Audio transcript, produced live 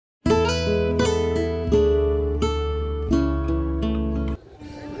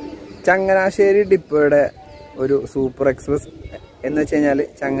ചങ്ങനാശ്ശേരി ഡിപ്പോയുടെ ഒരു super express എന്ന് വെച്ച് കഴിഞ്ഞാൽ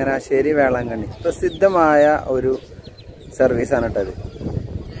ചങ്ങനാശ്ശേരി വേളാങ്കണ്ണി പ്രസിദ്ധമായ ഒരു സർവീസാണ് കേട്ടത്.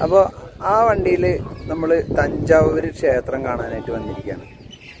 അപ്പോൾ ആ വണ്ടിയിൽ നമ്മൾ തഞ്ചാവൂർ ക്ഷേത്രം കാണാനായിട്ട് വന്നിരിക്കുകയാണ്.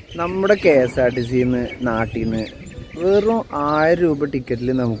 നമ്മുടെ KSRTCന്ന് നാട്ടിൽ നിന്ന് വെറും 1000 രൂപ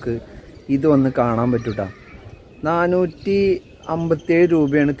ടിക്കറ്റിൽ നമുക്ക് ഇതൊന്ന് കാണാൻ പറ്റൂട്ടാ. 457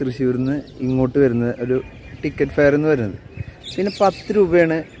 രൂപയാണ് തൃശ്ശൂരിൽ നിന്ന് ഇങ്ങോട്ട് വരുന്നത് ഒരു ടിക്കറ്റ് ഫെയർ എന്ന് വരുന്നത്. പിന്നെ 10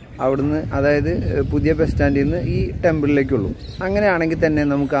 രൂപയാണ് അവിടുന്ന്, അതായത് പുതിയ ബസ് സ്റ്റാൻഡിൽ നിന്ന് ഈ ടെമ്പിളിലേക്കുള്ളൂ. അങ്ങനെയാണെങ്കിൽ തന്നെ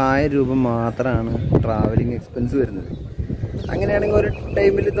നമുക്ക് 1000 രൂപ മാത്രമാണ് ട്രാവലിംഗ് എക്സ്പെൻസ് വരുന്നത്. അങ്ങനെയാണെങ്കിൽ ഒരു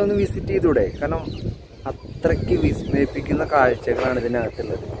ടൈമിൽ ഇതൊന്ന് വിസിറ്റ് ചെയ്തൂടെ? കാരണം അത്രയ്ക്ക് വിസ്മയിപ്പിക്കുന്ന കാഴ്ചകളാണ്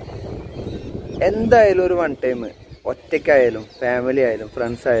ഇതിനകത്തുള്ളത്. എന്തായാലും ഒരു വൺ ടൈം ഒറ്റയ്ക്കായാലും ഫാമിലി ആയാലും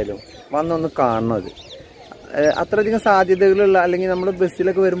ഫ്രണ്ട്സ് ആയാലും വന്നൊന്ന് കാണണം. അത് അത്രയധികം സാധ്യതകളുള്ള, അല്ലെങ്കിൽ നമ്മൾ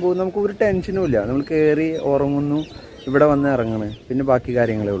ബസ്സിലൊക്കെ വരുമ്പോൾ നമുക്ക് ഒരു ടെൻഷനും ഇല്ല. നമ്മൾ കയറി ഉറങ്ങുന്നു, ഇവിടെ വന്ന് ഇറങ്ങണ്, പിന്നെ ബാക്കി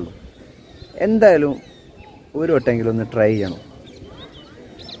കാര്യങ്ങളേ ഉള്ളൂ. എന്തായാലും ഒരു വട്ടെങ്കിലും ഒന്ന് ട്രൈ ചെയ്യണം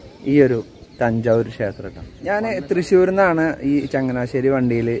ഈ ഒരു തഞ്ചാവൂർ ക്ഷേത്രം. ഞാൻ തൃശ്ശൂരിൽ നിന്നാണ് ഈ ചങ്ങനാശ്ശേരി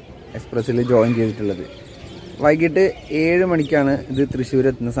വണ്ടിയിൽ എക്സ്പ്രസ്സിൽ ജോയിൻ ചെയ്തിട്ടുള്ളത്. വൈകിട്ട് 7 മണിക്കാണ് ഇത് തൃശ്ശൂർ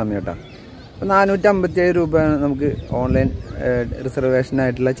എത്തുന്ന സമയം കേട്ടോ. അപ്പോൾ 457 രൂപയാണ് നമുക്ക് ഓൺലൈൻ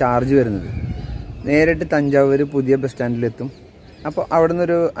റിസർവേഷനായിട്ടുള്ള ചാർജ് വരുന്നത്. നേരിട്ട് തഞ്ചാവൂർ പുതിയ ബസ് സ്റ്റാൻഡിലെത്തും. അപ്പോൾ അവിടെ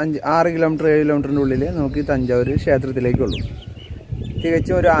നിന്നൊരു 6 കിലോമീറ്റർ 7 കിലോമീറ്ററിൻ്റെ ഉള്ളിൽ നമുക്ക് തഞ്ചാവൂർ ക്ഷേത്രത്തിലേക്കുള്ളൂ.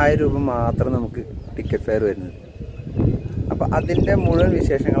 തികച്ചും ഒരു 1000 രൂപ മാത്രം നമുക്ക് ടിക്കറ്റ് ഫെയർ വരുന്നത്. അപ്പോൾ അതിൻ്റെ മുഴുവൻ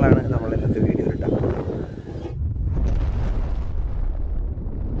വിശേഷങ്ങളാണ് നമ്മൾ ഇന്നത്തെ വീഡിയോയിൽ ഇട്ടാൽ.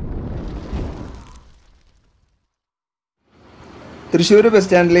 തൃശ്ശൂർ ബസ്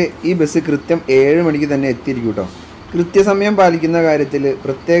സ്റ്റാൻഡിൽ ഈ ബസ് കൃത്യം 7 മണിക്ക് തന്നെ എത്തിയിരിക്കും കേട്ടോ. കൃത്യസമയം പാലിക്കുന്ന കാര്യത്തിൽ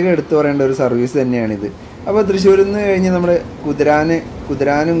പ്രത്യേകം എടുത്തു പറയേണ്ട ഒരു സർവീസ് തന്നെയാണിത്. അപ്പോൾ തൃശ്ശൂരിൽ നിന്ന് കഴിഞ്ഞ് നമ്മൾ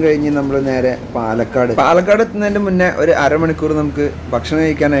കുതിരാനും കഴിഞ്ഞ് നമ്മൾ നേരെ പാലക്കാട് എത്തുന്നതിൻ്റെ മുന്നേ ഒരു അരമണിക്കൂർ നമുക്ക് ഭക്ഷണം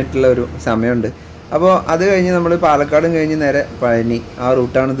കഴിക്കാനായിട്ടുള്ള ഒരു സമയമുണ്ട്. അപ്പോൾ അത് കഴിഞ്ഞ് നമ്മൾ പാലക്കാടും കഴിഞ്ഞ് നേരെ പഴനി, ആ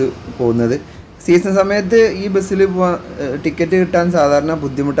റൂട്ടാണിത് പോകുന്നത്. സീസൺ സമയത്ത് ഈ ബസ്സിൽ പോകാൻ ടിക്കറ്റ് കിട്ടാൻ സാധാരണ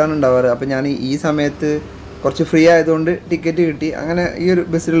ബുദ്ധിമുട്ടാണ് ഉണ്ടാവാറ്. അപ്പോൾ ഞാൻ ഈ സമയത്ത് കുറച്ച് ഫ്രീ ആയതുകൊണ്ട് ടിക്കറ്റ് കിട്ടി. അങ്ങനെ ഈ ഒരു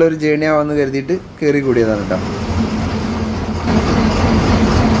ബസ്സിലുള്ള ഒരു ജേണി ആവാമെന്ന് കരുതിയിട്ട് കയറി കൂടിയതാണ് കേട്ടോ.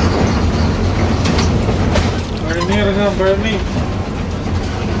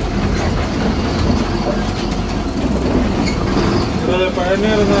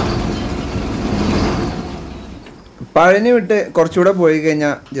 പഴനി വിട്ട് കുറച്ചുകൂടെ പോയി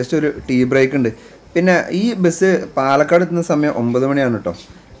കഴിഞ്ഞാൽ ജസ്റ്റ് ഒരു ടീ ബ്രേക്ക് ഉണ്ട്. പിന്നെ ഈ ബസ് പാലക്കാട് എത്തുന്ന സമയം 9 മണിയാണ് കേട്ടോ.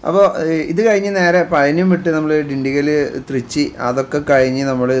 അപ്പോൾ ഇത് കഴിഞ്ഞ് നേരെ പഴനിയും വിട്ട് നമ്മൾ ഡിണ്ടിഗൽ, തൃച്ചി അതൊക്കെ കഴിഞ്ഞ്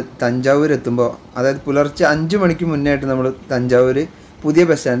നമ്മൾ തഞ്ചാവൂർ എത്തുമ്പോൾ, അതായത് പുലർച്ചെ 5 മണിക്ക് മുന്നേ ആയിട്ട് നമ്മൾ തഞ്ചാവൂർ പുതിയ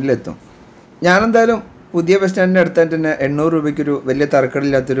ബസ് സ്റ്റാൻഡിലെത്തും. ഞാനെന്തായാലും പുതിയ ബസ് സ്റ്റാൻഡിൻ്റെ അടുത്തായിട്ട് തന്നെ 800 രൂപയ്ക്കൊരു വലിയ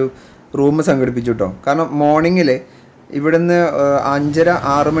തരക്കേടില്ലാത്തൊരു റൂം സംഘടിപ്പിച്ചു കേട്ടോ. കാരണം മോർണിംഗിൽ ഇവിടുന്ന്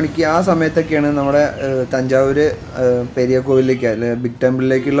 5:30-6 മണിക്ക് ആ സമയത്തൊക്കെയാണ് നമ്മുടെ തഞ്ചാവൂർ പെരിയ കോവിലേക്ക് അല്ലെങ്കിൽ ബിഗ്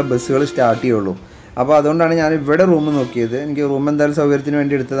ടെമ്പിളിലേക്കുള്ള ബസ്സുകൾ സ്റ്റാർട്ട് ചെയ്യുള്ളൂ. അപ്പോൾ അതുകൊണ്ടാണ് ഞാൻ ഇവിടെ റൂം നോക്കിയത്. എനിക്ക് റൂം എന്തായാലും സൗകര്യത്തിന്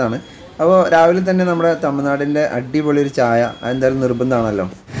വേണ്ടി എടുത്തതാണ്. അപ്പോൾ രാവിലെ തന്നെ നമ്മുടെ തമിഴ്നാടിൻ്റെ അടിപൊളി ഒരു ചായ അതെന്തായാലും നിർബന്ധമാണല്ലോ.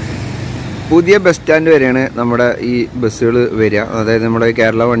 പുതിയ ബസ് സ്റ്റാൻഡ് വരെയാണ് നമ്മുടെ ഈ ബസ്സുകൾ വരിക. അതായത് നമ്മുടെ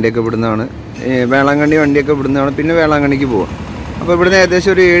കേരള വണ്ടിയൊക്കെ ഇവിടുന്നാണ്, വേളാങ്കണ്ണി വണ്ടിയൊക്കെ ഇവിടുന്നാണ് പിന്നെ വേളാങ്കണ്ണിക്ക് പോവുക. അപ്പോൾ ഇവിടുന്ന്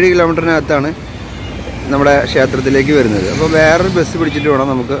ഏകദേശം ഒരു 7 കിലോമീറ്ററിനകത്താണ് നമ്മുടെ ക്ഷേത്രത്തിലേക്ക് വരുന്നത്. അപ്പോൾ വേറൊരു ബസ് പിടിച്ചിട്ട് വേണം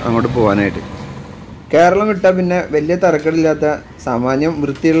നമുക്ക് അങ്ങോട്ട് പോകാനായിട്ട്. കേരളം വിട്ടാൽ പിന്നെ വലിയ തരക്കേടില്ലാത്ത സാമാന്യം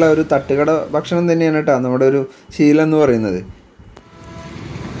വൃത്തിയുള്ള ഒരു തട്ടുകട ഭക്ഷണം തന്നെയാണ് കേട്ടോ നമ്മുടെ ഒരു ശീലം എന്ന് പറയുന്നത്.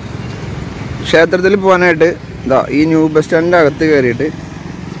 ക്ഷേത്രത്തിൽ പോകാനായിട്ട് ഈ ന്യൂ ബസ് സ്റ്റാൻഡിൻ്റെ അകത്ത് കയറിയിട്ട്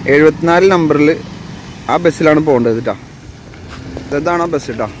 74 നമ്പറിൽ ആ ബസ്സിലാണ് പോകേണ്ടത് കേട്ടോ. ഇതാണ് ആ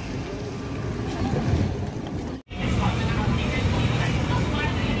ബസ് കേട്ടോ.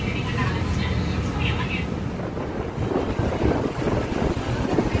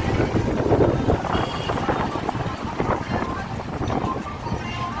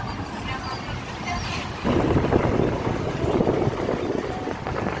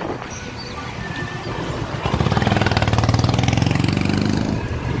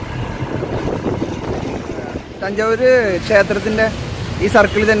 തഞ്ചാവൂർ ക്ഷേത്രത്തിൻ്റെ ഈ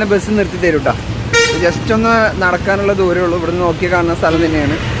സർക്കിളിൽ തന്നെ ബസ് നിർത്തി തരും കേട്ടോ. ജസ്റ്റ് ഒന്ന് നടക്കാനുള്ള ദൂരമേ ഉള്ളൂ. ഇവിടുന്ന് നോക്കി കാണുന്ന സ്ഥലം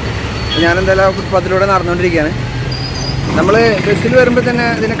തന്നെയാണ്. ഞാനെന്തായാലും ഫുട്പാത്തിലൂടെ നടന്നുകൊണ്ടിരിക്കുകയാണ്. നമ്മൾ ബസ്സിൽ വരുമ്പോൾ തന്നെ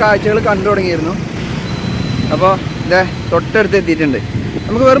ഇതിൻ്റെ കാഴ്ചകൾ കണ്ടു തുടങ്ങിയിരുന്നു. അപ്പോൾ ഇതേ തൊട്ടടുത്ത് എത്തിയിട്ടുണ്ട്.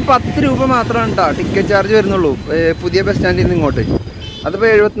 നമുക്ക് വെറും 10 രൂപ മാത്രമാണ് കേട്ടോ ടിക്കറ്റ് ചാർജ് വരുന്നുള്ളൂ പുതിയ ബസ് സ്റ്റാൻഡിൽ നിന്ന് ഇങ്ങോട്ട്. അതിപ്പോൾ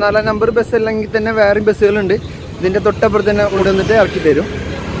 74 നമ്പർ ബസ് അല്ലെങ്കിൽ തന്നെ വേറെ ബസ്സുകളുണ്ട്. ഇതിൻ്റെ തൊട്ടപ്പുറത്ത് തന്നെ ഇവിടെ വന്നിട്ട് ഇറക്കി തരും.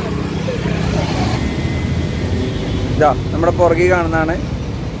 നമ്മുടെ പുറകെ കാണുന്നതാണ്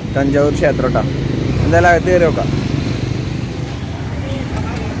തഞ്ചാവൂർ ക്ഷേത്രം കേട്ടോ. എന്തായാലും അകത്ത് കയറി നോക്കാം.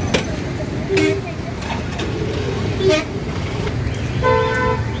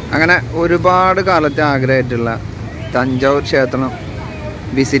 അങ്ങനെ ഒരുപാട് കാലത്തെ ആഗ്രഹമായിട്ടുള്ള തഞ്ചാവൂർ ക്ഷേത്രം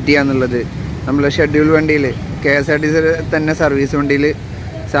വിസിറ്റ് ചെയ്യാന്നുള്ളത് നമ്മൾ ഷെഡ്യൂൾ വണ്ടിയിൽ KSRTC തന്നെ സർവീസ് വണ്ടിയിൽ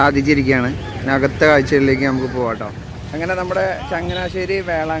സാധിച്ചിരിക്കുകയാണ്. അകത്തെ കാഴ്ചകളിലേക്ക് നമുക്ക് പോകാം കേട്ടോ. അങ്ങനെ നമ്മുടെ ചങ്ങനാശ്ശേരി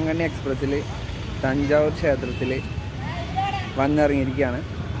വേളാങ്കണ്ണി എക്സ്പ്രസ്സിൽ തഞ്ചാവൂർ ക്ഷേത്രത്തിൽ വന്നിറങ്ങിയിരിക്കുകയാണ്.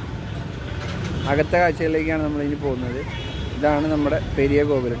 അകത്തെ കാഴ്ചകളിലേക്കാണ് നമ്മളിനി പോകുന്നത്. ഇതാണ് നമ്മുടെ പെരിയ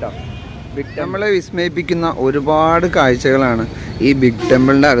ഗോപുരം കേട്ടോ. ബിഗ് നമ്മളെ വിസ്മയിപ്പിക്കുന്ന ഒരുപാട് കാഴ്ചകളാണ് ഈ ബിഗ്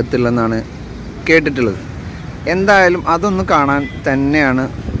ടെമ്പിളിൻ്റെ അകത്തുള്ളതെന്നാണ് കേട്ടിട്ടുള്ളത്. എന്തായാലും അതൊന്ന് കാണാൻ തന്നെയാണ്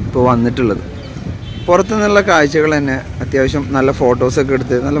ഇപ്പോൾ വന്നിട്ടുള്ളത്. പുറത്തു നിന്നുള്ള കാഴ്ചകൾ തന്നെ അത്യാവശ്യം നല്ല ഫോട്ടോസൊക്കെ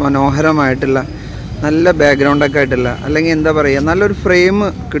എടുത്ത് നല്ല മനോഹരമായിട്ടുള്ള നല്ല ബാക്ക്ഗ്രൗണ്ടൊക്കെ ആയിട്ടുള്ള അല്ലെങ്കിൽ എന്താ പറയുക നല്ലൊരു ഫ്രെയിം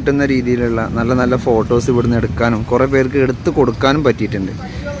കിട്ടുന്ന രീതിയിലുള്ള നല്ല നല്ല ഫോട്ടോസ് ഇവിടുന്ന് എടുക്കാനും കുറേ പേർക്ക് എടുത്ത് കൊടുക്കാനും പറ്റിയിട്ടുണ്ട്.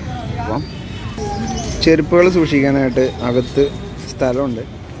 അപ്പം ചെരുപ്പുകൾ സൂക്ഷിക്കാനായിട്ട് അകത്ത് സ്ഥലമുണ്ട്.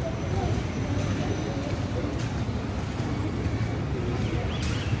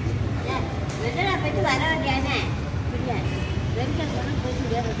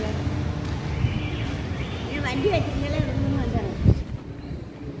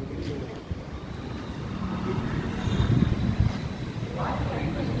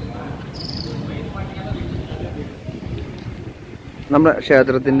 നമ്മുടെ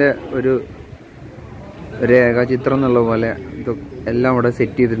ക്ഷേത്രത്തിൻ്റെ ഒരു രേഖാചിത്രം എന്നുള്ള പോലെ ഇത് എല്ലാം ഇവിടെ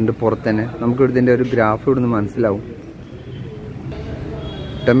സെറ്റ് ചെയ്തിട്ടുണ്ട്. പുറത്ത് തന്നെ നമുക്ക് ഇതിൻ്റെ ഒരു ഗ്രാഫ് ഇവിടുന്ന് മനസ്സിലാവും.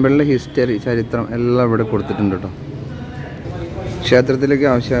 ടെമ്പിളിൻ്റെ ഹിസ്റ്ററി ചരിത്രം എല്ലാം ഇവിടെ കൊടുത്തിട്ടുണ്ട് കേട്ടോ. ക്ഷേത്രത്തിലേക്ക്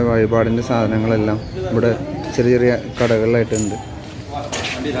ആവശ്യമായ വഴിപാടിൻ്റെ സാധനങ്ങളെല്ലാം ഇവിടെ ചെറിയ ചെറിയ കടകളിലായിട്ടുണ്ട്.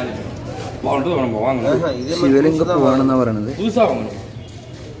 ശിവലിംഗം പോവാണെന്നാണ് പറയണത്.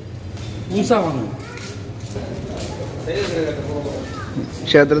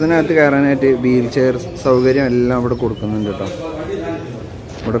 ക്ഷേത്രത്തിനകത്ത് കയറാനായിട്ട് വീൽ ചെയർ സൗകര്യം എല്ലാം ഇവിടെ കൊടുക്കുന്നുണ്ട് കേട്ടോ.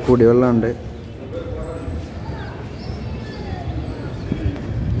 ഇവിടെ കുടിവെള്ളമുണ്ട്.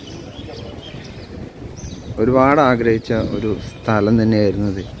 ഒരുപാട് ആഗ്രഹിച്ച ഒരു സ്ഥലം തന്നെയായിരുന്നു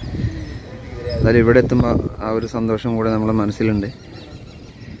ഇത്. എന്തായാലും ഇവിടെ എത്തുമ്പോൾ ആ ഒരു സന്തോഷം കൂടെ നമ്മുടെ മനസ്സിലുണ്ട്.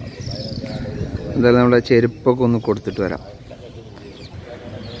 എന്തായാലും നമ്മുടെ ചെരുപ്പൊക്കെ ഒന്ന് കൊടുത്തിട്ട് വരാം.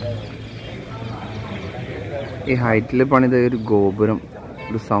 ഈ ഹൈറ്റിൽ പണിത ഒരു ഗോപുരം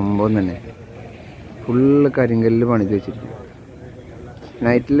ഒരു സംഭവം തന്നെ. ഫുള്ള് കരിങ്കല്ലിൽ പണിത് വെച്ചിരിക്കും.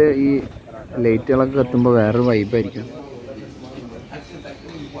 നൈറ്റിൽ ഈ ലൈറ്റുകളൊക്കെ കത്തുമ്പോൾ വേറൊരു വൈബായിരിക്കും.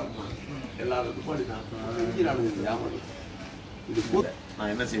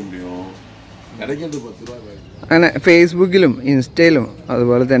 അങ്ങനെ ഫേസ്ബുക്കിലും ഇൻസ്റ്റയിലും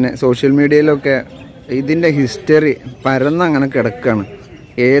അതുപോലെ തന്നെ സോഷ്യൽ മീഡിയയിലൊക്കെ ഇതിൻ്റെ ഹിസ്റ്ററി പരന്നങ്ങനെ കിടക്കുകയാണ്.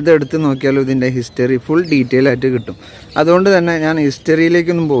 ഏതെടുത്ത് നോക്കിയാലും ഇതിൻ്റെ ഹിസ്റ്ററി ഫുൾ ഡീറ്റെയിൽ ആയിട്ട് കിട്ടും. അതുകൊണ്ട് തന്നെ ഞാൻ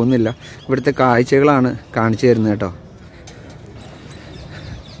ഹിസ്റ്ററിയിലേക്കൊന്നും പോകുന്നില്ല. ഇവിടുത്തെ കാഴ്ചകളാണ് കാണിച്ചു തരുന്നത് കേട്ടോ.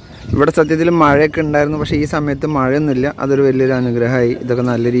 ഇവിടെ സത്യത്തിൽ മഴയൊക്കെ ഉണ്ടായിരുന്നു. പക്ഷേ ഈ സമയത്ത് മഴയൊന്നുമില്ല. അതൊരു വലിയൊരു അനുഗ്രഹമായി. ഇതൊക്കെ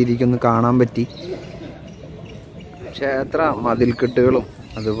നല്ല രീതിക്കൊന്ന് കാണാൻ പറ്റി. ക്ഷേത്ര മതിൽക്കെട്ടുകളും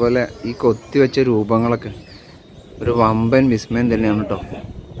അതുപോലെ ഈ കൊത്തിവെച്ച രൂപങ്ങളൊക്കെ ഒരു വമ്പൻ വിസ്മയം തന്നെയാണ് കേട്ടോ.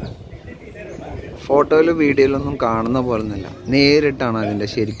 ഫോട്ടോയിലും വീഡിയോയിലൊന്നും കാണുന്ന പോലെ ഒന്നുമില്ല. നേരിട്ടാണ് അതിൻ്റെ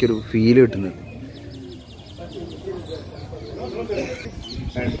ശരിക്കൊരു ഫീൽ കിട്ടുന്നത്.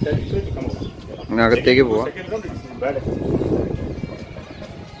 അകത്തേക്ക് പോവാം.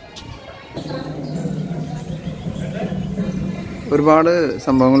 ഒരുപാട്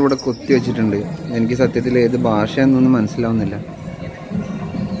സംഭവങ്ങൾ ഇവിടെ കൊത്തി വെച്ചിട്ടുണ്ട്. എനിക്ക് സത്യത്തിൽ ഏത് ഭാഷ എന്നൊന്നും മനസ്സിലാവുന്നില്ല.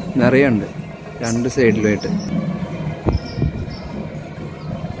 നിറയുണ്ട് രണ്ട് സൈഡിലുമായിട്ട്.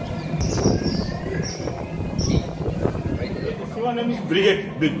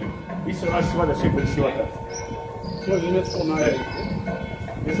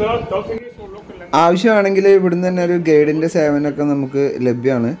 ആവശ്യമാണെങ്കിൽ ഇവിടുന്ന് തന്നെ ഒരു ഗൈഡിൻ്റെ സേവനമൊക്കെ നമുക്ക്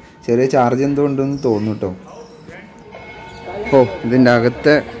ലഭ്യമാണ്. ചെറിയ ചാർജ് എന്തുകൊണ്ടെന്ന് തോന്നും കേട്ടോ. ഇതിൻ്റെ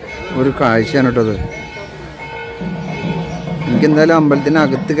അകത്തെ ഒരു കാഴ്ചയാണ് കേട്ടോ അത്. എനിക്കെന്തായാലും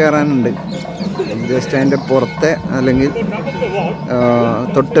അമ്പലത്തിനകത്ത് കയറാനുണ്ട്. ജസ്റ്റ് അതിൻ്റെ പുറത്തെ അല്ലെങ്കിൽ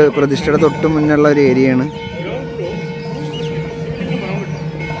പ്രതിഷ്ഠയുടെ തൊട്ട് മുന്നുള്ള ഒരു ഏരിയയാണ്.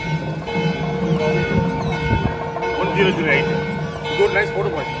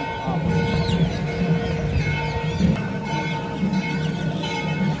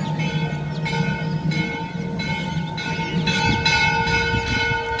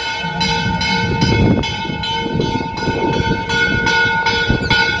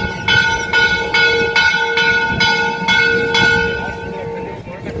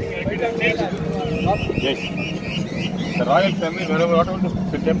 Yes. The royal family, wherever, whatever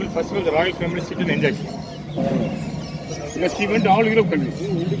the temple festival, the royal family sit and enjoy. Because he went to all Europe countries.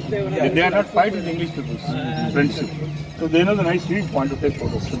 They are not fight with English people. Friendship. So they know the nice viewpoint to take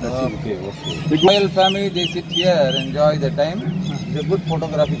photos. So that's Okay. The royal family, they sit here, enjoy the time. It's a good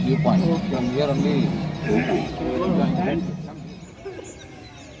photographic viewpoint. From here only.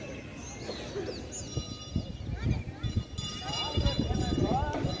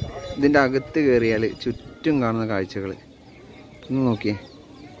 ഇതിൻ്റെ അകത്ത് കയറിയാൽ ചുറ്റും കാണുന്ന കാഴ്ചകൾ ഒന്ന് നോക്കിയേ.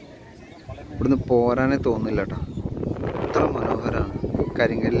 ഇവിടുന്ന് പോരാനേ തോന്നില്ല കേട്ടോ. അത്ര മനോഹരമാണ്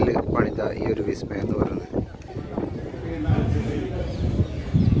കരിങ്കല്ലിൽ പണിത ഈ ഒരു വിസ്മയം എന്ന് പറയുന്നത്.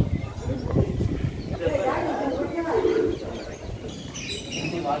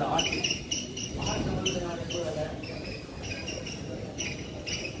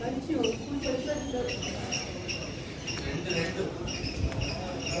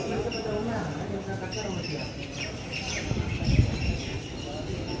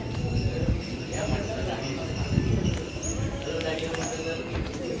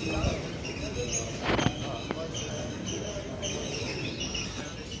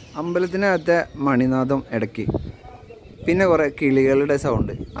 അമ്പലത്തിനകത്തെ മണിനാഥം ഇടയ്ക്ക്, പിന്നെ കുറേ കിളികളുടെ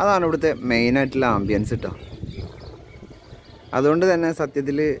സൗണ്ട്, അതാണ് ഇവിടുത്തെ മെയിനായിട്ടുള്ള ആംബിയൻസ് കേട്ടോ. അതുകൊണ്ട് തന്നെ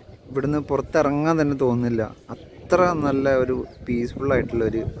സത്യത്തിൽ ഇവിടുന്ന് പുറത്തിറങ്ങാൻ തന്നെ തോന്നുന്നില്ല. അത്ര നല്ല ഒരു പീസ്ഫുള്ളായിട്ടുള്ള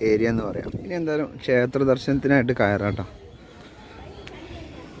ഒരു ഏരിയ എന്ന് പറയാം. ഇനി എന്തായാലും ക്ഷേത്ര ദർശനത്തിനായിട്ട് കയറാട്ടോ.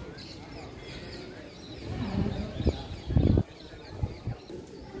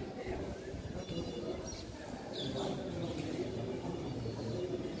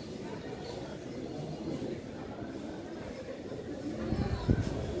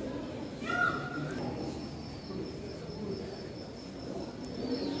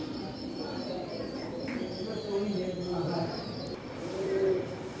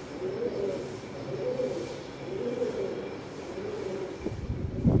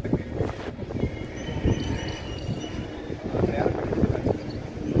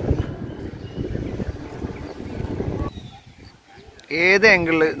 ഏത്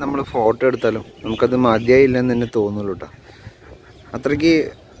ആംഗിളിൽ നമ്മൾ ഫോട്ടോ എടുത്താലും നമുക്കത് മതിയായില്ലെന്ന് തന്നെ തോന്നുള്ളൂ കേട്ടോ. അത്രയ്ക്ക്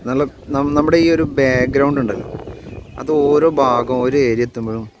നല്ല നമ്മുടെ ഈ ഒരു ബാക്ക്ഗ്രൗണ്ട് ഉണ്ടല്ലോ, അത് ഓരോ ഭാഗം ഓരോ ഏരിയ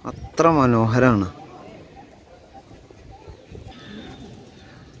എത്തുമ്പോഴും അത്ര മനോഹരമാണ്.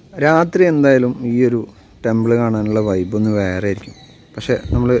 രാത്രി എന്തായാലും ഈ ഒരു ടെമ്പിൾ കാണാനുള്ള വൈബൊന്ന് വേറെ ആയിരിക്കും. പക്ഷെ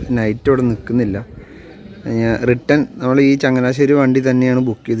നമ്മൾ നൈറ്റ് ഇവിടെ നിൽക്കുന്നില്ല. റിട്ടേൺ നമ്മൾ ഈ ചങ്ങനാശ്ശേരി വണ്ടി തന്നെയാണ്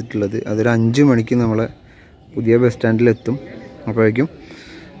ബുക്ക് ചെയ്തിട്ടുള്ളത്. അതൊരു 5 മണിക്ക് നമ്മളെ പുതിയ ബസ് സ്റ്റാൻഡിലെത്തും. അപ്പോഴേക്കും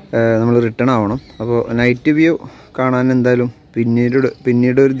നമ്മൾ റിട്ടേൺ ആവണം. അപ്പോൾ നൈറ്റ് വ്യൂ കാണാൻ എന്തായാലും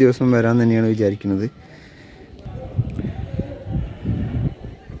പിന്നീട് ഒരു ദിവസം വരാൻ തന്നെയാണ് വിചാരിക്കുന്നത്.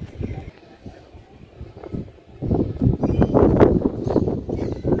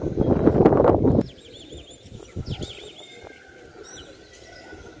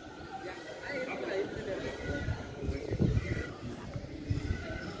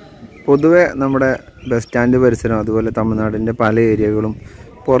 പൊതുവെ നമ്മുടെ ബസ് സ്റ്റാൻഡ് പരിസരം, അതുപോലെ തമിഴ്നാടിൻ്റെ പല ഏരിയകളും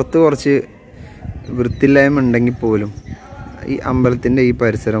പുറത്ത് കുറച്ച് വൃത്തിയില്ലായ്മ ഉണ്ടെങ്കിൽ പോലും ഈ അമ്പലത്തിൻ്റെ ഈ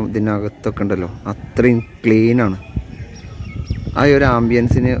പരിസരം ഇതിനകത്തൊക്കെ ഉണ്ടല്ലോ അത്രയും ക്ലീനാണ്. ആ ഒരു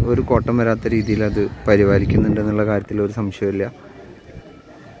ആംബിയൻസിന് ഒരു കോട്ടം വരാത്ത രീതിയിൽ അത് പരിപാലിക്കുന്നുണ്ടെന്നുള്ള കാര്യത്തിൽ ഒരു സംശയമില്ല.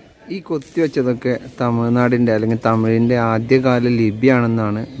 ഈ കൊത്തി വെച്ചതൊക്കെ തമിഴ്നാടിൻ്റെ അല്ലെങ്കിൽ തമിഴിൻ്റെ ആദ്യകാല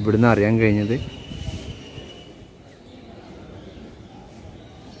ലിപിയാണെന്നാണ് ഇവിടുന്ന് അറിയാൻ കഴിഞ്ഞത്.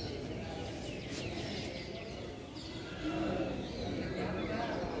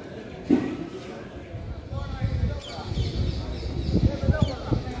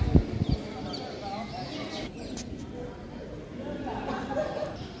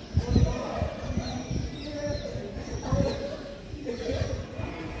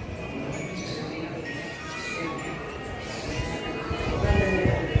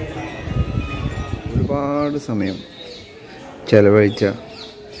 ഒരുപാട് സമയം ചെലവഴിച്ച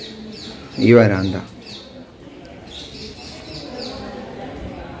ഈ വരാന്ത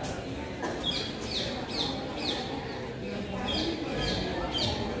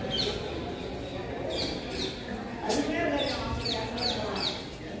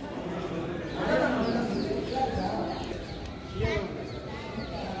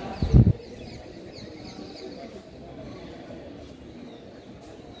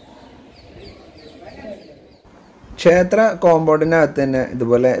ക്ഷേത്ര കോമ്പൗണ്ടിനകത്ത് തന്നെ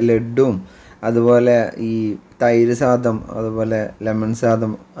ഇതുപോലെ ലഡ്ഡും, അതുപോലെ ഈ തൈര് സാദം, അതുപോലെ ലെമൺ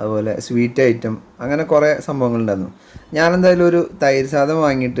സാദം, അതുപോലെ സ്വീറ്റ് ഐറ്റം, അങ്ങനെ കുറേ സംഭവങ്ങളുണ്ടായിരുന്നു. ഞാനെന്തായാലും ഒരു തൈര് സാദം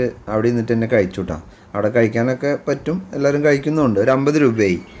വാങ്ങിയിട്ട് അവിടെ നിന്നിട്ട് തന്നെ കഴിച്ചു കേട്ടോ. അവിടെ കഴിക്കാനൊക്കെ പറ്റും, എല്ലാവരും കഴിക്കുന്നുമുണ്ട്. ഒരു 50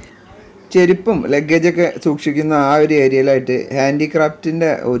 രൂപയായി. ചെരുപ്പും ലഗേജൊക്കെ സൂക്ഷിക്കുന്ന ആ ഒരു ഏരിയയിലായിട്ട്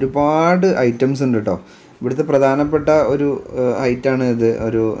ഹാൻഡിക്രാഫ്റ്റിൻ്റെ ഒരുപാട് ഐറ്റംസ് ഉണ്ട് കേട്ടോ. ഇവിടുത്തെ പ്രധാനപ്പെട്ട ഒരു ഐറ്റമാണ് ഇത്.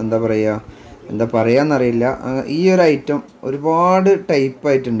 ഒരു എന്താ പറയുക, എന്താ പറയാന്നറിയില്ല. ഈ ഒരു ഐറ്റം ഒരുപാട്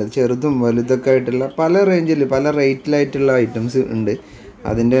ടൈപ്പായിട്ടുണ്ട്, ചെറുതും വലുതൊക്കെ ആയിട്ടുള്ള പല റേഞ്ചിൽ പല റേറ്റിലായിട്ടുള്ള ഐറ്റംസ് ഉണ്ട്.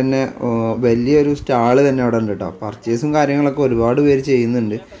 അതിൻ്റെ തന്നെ വലിയൊരു സ്റ്റാള് തന്നെ അവിടെ ഉണ്ട് കേട്ടോ. പർച്ചേസും കാര്യങ്ങളൊക്കെ ഒരുപാട് പേര്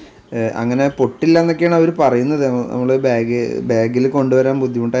ചെയ്യുന്നുണ്ട്. അങ്ങനെ പൊട്ടില്ല എന്നൊക്കെയാണ് അവർ പറയുന്നത്. നമ്മൾ ബാഗിൽ കൊണ്ടുവരാൻ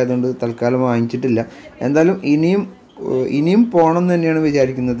ബുദ്ധിമുട്ടായതുകൊണ്ട് തൽക്കാലം വാങ്ങിച്ചിട്ടില്ല. എന്തായാലും ഇനിയും പോകണം എന്ന് തന്നെയാണ്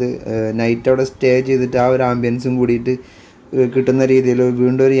വിചാരിക്കുന്നത്. നൈറ്റ് അവിടെ സ്റ്റേ ചെയ്തിട്ട് ആ ഒരു ആംബിയൻസും കൂടിയിട്ട് കിട്ടുന്ന രീതിയിൽ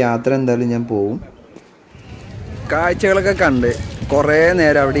വീണ്ടും ഒരു യാത്ര എന്തായാലും ഞാൻ പോവും. കാഴ്ചകളൊക്കെ കണ്ട് കുറേ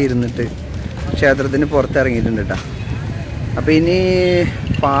നേരം അവിടെ ഇരുന്നിട്ട് ക്ഷേത്രത്തിന് പുറത്തിറങ്ങിയിട്ടുണ്ട് കേട്ടോ. അപ്പോൾ ഇനി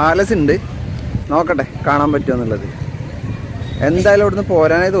പാലസ് ഉണ്ട്, നോക്കട്ടെ കാണാൻ പറ്റുമോ എന്നുള്ളത്. എന്തായാലും അവിടുന്ന്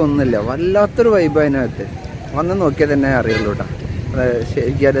പോരാനായി തോന്നുന്നില്ല, വല്ലാത്തൊരു വൈബ് അതിനകത്ത്. വന്ന് നോക്കിയാൽ തന്നെ അറിയുള്ളൂ കേട്ടോ.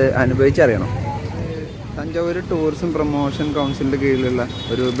 ശരിക്കും അത് അനുഭവിച്ചറിയണം. തഞ്ചാവൂർ ടൂറിസം പ്രൊമോഷൻ കൗൺസിലിൻ്റെ കീഴിലുള്ള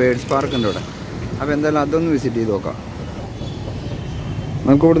ഒരു ബേഡ്സ് പാർക്ക് ഉണ്ട് ഇവിടെ. അപ്പോൾ എന്തായാലും അതൊന്ന് വിസിറ്റ് ചെയ്ത് നോക്കാം.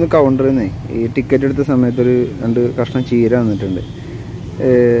 നമുക്ക് ഇവിടുന്ന് കൗണ്ടറിൽ നിന്ന് ഈ ടിക്കറ്റ് എടുത്ത സമയത്തൊരു 2 കഷ്ണം ചീര വന്നിട്ടുണ്ട്.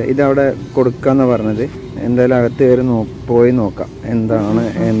 ഇതവിടെ കൊടുക്കാമെന്നാണ് പറഞ്ഞത്. എന്തായാലും അകത്ത് കയറി പോയി നോക്കാം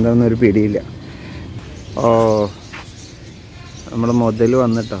എന്താണെന്നൊരു പിടിയില്ല. ഓ, നമ്മുടെ മുതൽ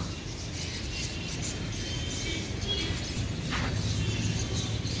വന്നിട്ടോ.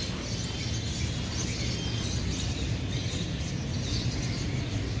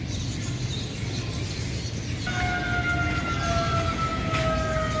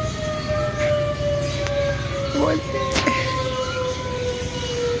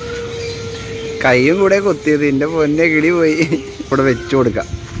 കയ്യും കൂടെ കൊത്തിയത്, എൻ്റെ പൊന്നെ കിളി പോയി. ഇവിടെ വെച്ചു കൊടുക്കാം,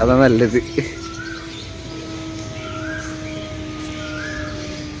 അതാ നല്ലത്.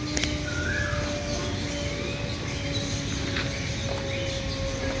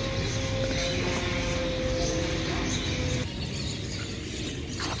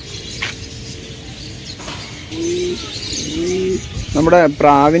 നമ്മുടെ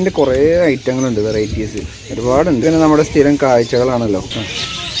പ്രാവിൻ്റെ കുറേ ഐറ്റങ്ങളുണ്ട്, വെറൈറ്റീസ് ഒരുപാടുണ്ട്. പിന്നെ നമ്മുടെ സ്ഥിരം കാഴ്ചകളാണല്ലോ.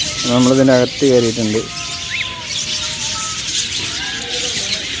 നമ്മളിതിൻ്റെ അകത്ത് കയറിയിട്ടുണ്ട്.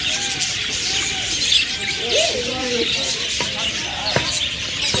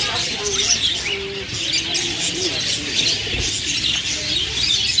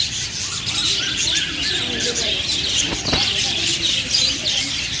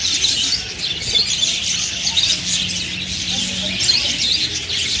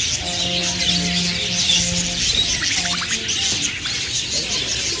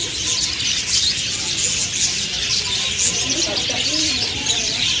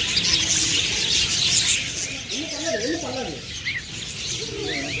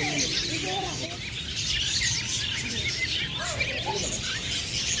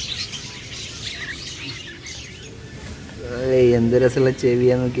 എന്ത് രസമുള്ള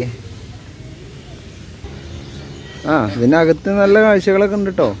ചെവിയാ നോക്കിയേ. ഇതിനകത്ത് നല്ല കാഴ്ചകളൊക്കെ ഉണ്ട്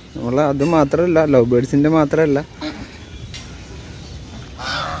കേട്ടോ. അത് മാത്രമല്ല, ലവ് ബേർഡ്സിൻ്റെ മാത്രമല്ല,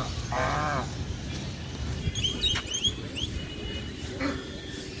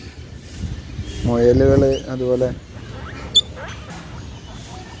 മുയലുകൾ, അതുപോലെ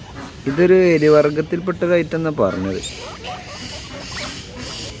ഇതൊരു എരിവർഗത്തിൽപ്പെട്ടൊരു ഐറ്റം എന്നാണ് പറഞ്ഞത്.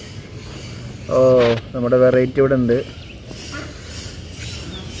 ഓ, നമ്മുടെ വെറൈറ്റി ഇവിടെ ഉണ്ട്.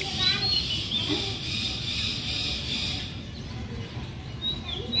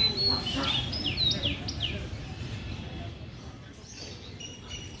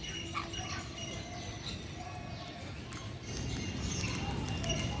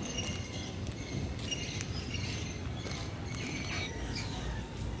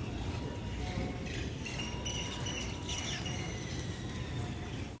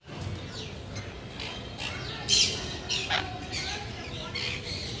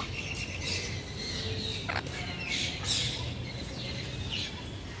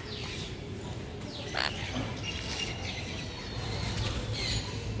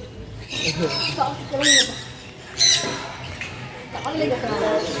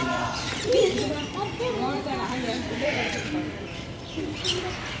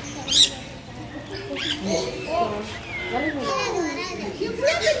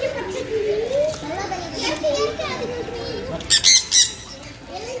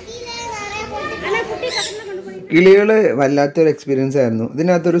 കിളികള് വല്ലാത്തൊരു എക്സ്പീരിയൻസ് ആയിരുന്നു.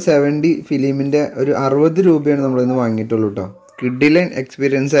 ഇതിനകത്തൊരു 70 ഫിലിമിൻ്റെ ഒരു 60 രൂപയാണ് നമ്മളിന്ന് വാങ്ങിയിട്ടുള്ളൂ കേട്ടോ. കിഡിലൻ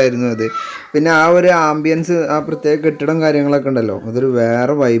എക്സ്പീരിയൻസ് ആയിരുന്നു അത്. പിന്നെ ആ ഒരു ആംബിയൻസ്, ആ പ്രത്യേക കെട്ടിടം കാര്യങ്ങളൊക്കെ ഉണ്ടല്ലോ, അതൊരു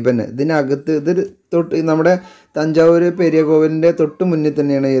വേറെ വൈബ് തന്നെ. ഇതിനകത്ത് ഇതൊരു നമ്മുടെ തഞ്ചാവൂർ പെരിയ കോവിലിൻ്റെ തൊട്ട് മുന്നിൽ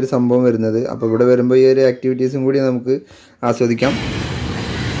തന്നെയാണ് ഈ ഒരു സംഭവം വരുന്നത്. അപ്പോൾ ഇവിടെ വരുമ്പോൾ ഈ ഒരു ആക്ടിവിറ്റീസും കൂടി നമുക്ക് ആസ്വദിക്കാം.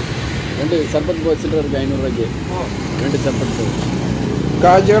 രണ്ട് സർബത്ത് വെച്ചിട്ട് 500 രൂപയ്ക്ക് 2 സർബത്ത്.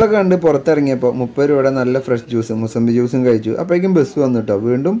 കാഴ്ചകളൊക്കെ കണ്ട് പുറത്തിറങ്ങിയപ്പോൾ 30 രൂപയുടെ നല്ല ഫ്രഷ് ജ്യൂസ് മുസംബി ജ്യൂസും കഴിച്ചു. അപ്പോഴേക്കും ബസ് വന്നു കേട്ടോ.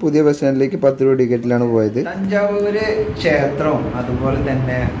 വീണ്ടും പുതിയ ബസ് സ്റ്റാൻഡിലേക്ക് 10 രൂപ ടിക്കറ്റിലാണ് പോയത്. തഞ്ചാവൂര് ക്ഷേത്രവും അതുപോലെ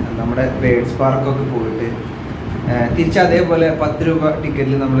തന്നെ നമ്മുടെ ബേഡ്സ് പാർക്കൊക്കെ പോയിട്ട് തിരിച്ച് അതേപോലെ 10 രൂപ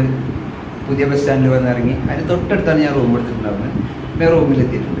ടിക്കറ്റിൽ നമ്മൾ പുതിയ ബസ് സ്റ്റാൻഡിൽ വന്നിറങ്ങി. അതിന് തൊട്ടടുത്താണ് ഞാൻ റൂം എടുത്തിട്ടുണ്ടാവുന്നത്. ഞാൻ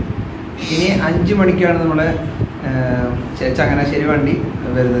റൂമിലെത്തിയിട്ടുണ്ട്. ഇനി 5 മണിക്കാണ് നമ്മളെ ചങ്ങനാശ്ശേരി വണ്ടി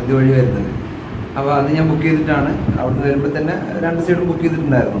വരുന്നത്, ഇതുവഴി വരുന്നത്. അപ്പോൾ അത് ഞാൻ ബുക്ക് ചെയ്തിട്ടാണ്. അവിടുന്ന് വരുമ്പോൾ തന്നെ 2 സൈഡും ബുക്ക്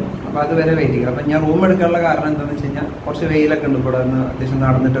ചെയ്തിട്ടുണ്ടായിരുന്നു. അപ്പോൾ അത് വരെ വെയിറ്റിംഗ്. അപ്പം ഞാൻ റൂം എടുക്കാനുള്ള കാരണം എന്താണെന്ന് വെച്ച് കഴിഞ്ഞാൽ കുറച്ച് വെയിലൊക്കെ ഉണ്ട് ഇവിടെ നിന്ന്. അത്യാവശ്യം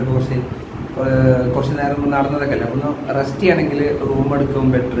നടന്നിട്ടൊക്കെ കുറച്ച് നേരം നടന്നതൊക്കെ അല്ലേ. അപ്പോൾ ഒന്ന് റെസ്റ്റ് ചെയ്യണമെങ്കിൽ റൂം എടുക്കും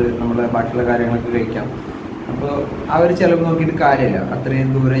ബെറ്റർ. നമ്മളെ ബാക്കിയുള്ള കാര്യങ്ങളൊക്കെ കഴിക്കാം. അപ്പോൾ അവർ ചിലപ്പോൾ നോക്കിയിട്ട് കാര്യമില്ല,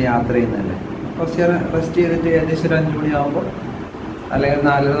 അത്രയും ദൂരം യാത്ര ചെയ്യുന്നതല്ലേ. കുറച്ച് നേരം റെസ്റ്റ് ചെയ്തിട്ട് ഏകദേശം ഒരു 5 മണിയാകുമ്പോൾ അല്ലെങ്കിൽ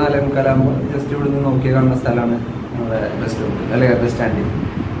 4 4:45 ആകുമ്പോൾ ജസ്റ്റ് ഇവിടെ നിന്ന് നോക്കി കാണുന്ന സ്ഥലമാണ് നമ്മുടെ ബസ് സ്റ്റോപ്പ് അല്ലെങ്കിൽ ബസ് സ്റ്റാൻഡിൽ.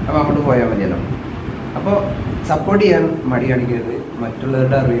 അപ്പോൾ അങ്ങോട്ട് പോയാൽ മതിയല്ലോ. അപ്പോൾ സപ്പോർട്ട് ചെയ്യാൻ മടി കാണിക്കരുത്.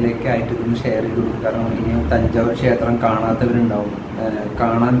 മറ്റുള്ളവരുടെ അറിവിലേക്ക് ആയിട്ട് ഇതൊന്ന് ഷെയർ ചെയ്ത് കൊടുക്കും. കാരണം ഇനി തഞ്ചാവൂർ ക്ഷേത്രം കാണാത്തവരുണ്ടാവും.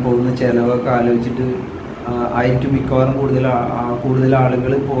 കാണാൻ പോകുന്ന ചിലവൊക്കെ ആലോചിച്ചിട്ട് ആയിരിക്കും മിക്കവാറും കൂടുതൽ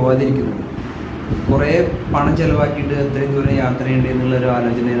ആളുകൾ പോവാതിരിക്കുന്നുണ്ട്. കുറേ പണം ചിലവാക്കിയിട്ട് എത്രയും ദൂരം യാത്ര ചെയ്യേണ്ടി എന്നുള്ളൊരു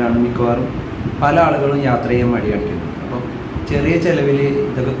ആലോചനയിലാണ് മിക്കവാറും പല ആളുകളും യാത്ര ചെയ്യാൻ മടി കാണിക്കുന്നത്. അപ്പോൾ ചെറിയ ചിലവിൽ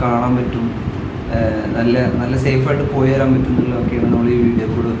ഇതൊക്കെ കാണാൻ പറ്റും, നല്ല സേഫായിട്ട് പോയി വരാൻ പറ്റും എന്നുള്ളതൊക്കെയാണ് നമ്മൾ ഈ വീഡിയോ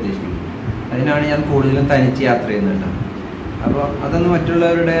കൂടെ ഉദ്ദേശിക്കുന്നത്. അതിനാണ് ഞാൻ കൂടുതലും തനിച്ച് യാത്ര ചെയ്യുന്നുണ്ട്. അപ്പോൾ അതൊന്ന്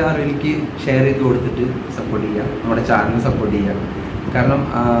മറ്റുള്ളവരുടെ അറിവിലേക്ക് ഷെയർ ചെയ്ത് കൊടുത്തിട്ട് സപ്പോർട്ട് ചെയ്യുക, നമ്മുടെ ചാനൽ സപ്പോർട്ട് ചെയ്യുക. കാരണം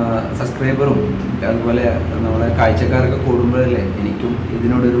സബ്സ്ക്രൈബറും അതുപോലെ നമ്മളെ കാഴ്ചക്കാരൊക്കെ കൂടുമ്പോഴല്ലേ എനിക്കും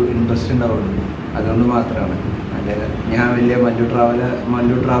ഇതിനോടൊരു ഇൻട്രസ്റ്റ് ഉണ്ടാവുള്ളൂ. അതുകൊണ്ട് മാത്രമാണ്. അല്ലാതെ ഞാൻ വലിയ മല്ലു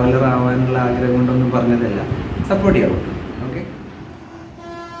ട്രാവലർ ആവാനുള്ള ആഗ്രഹം കൊണ്ടൊന്നും പറഞ്ഞതല്ല. സപ്പോർട്ട് ചെയ്യാം. ഓക്കെ.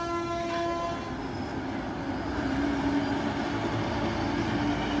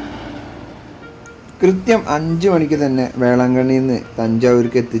 കൃത്യം 5 മണിക്ക് തന്നെ വേളാങ്കണ്ണിയിൽ നിന്ന്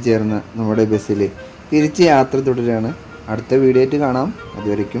തഞ്ചാവൂർക്ക് എത്തിച്ചേർന്ന നമ്മുടെ ബസ്സിൽ തിരിച്ച് യാത്ര തുടരുകയാണ്. അടുത്ത വീഡിയോ ആയിട്ട് കാണാം.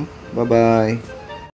 അതുവരയ്ക്കും ബൈ.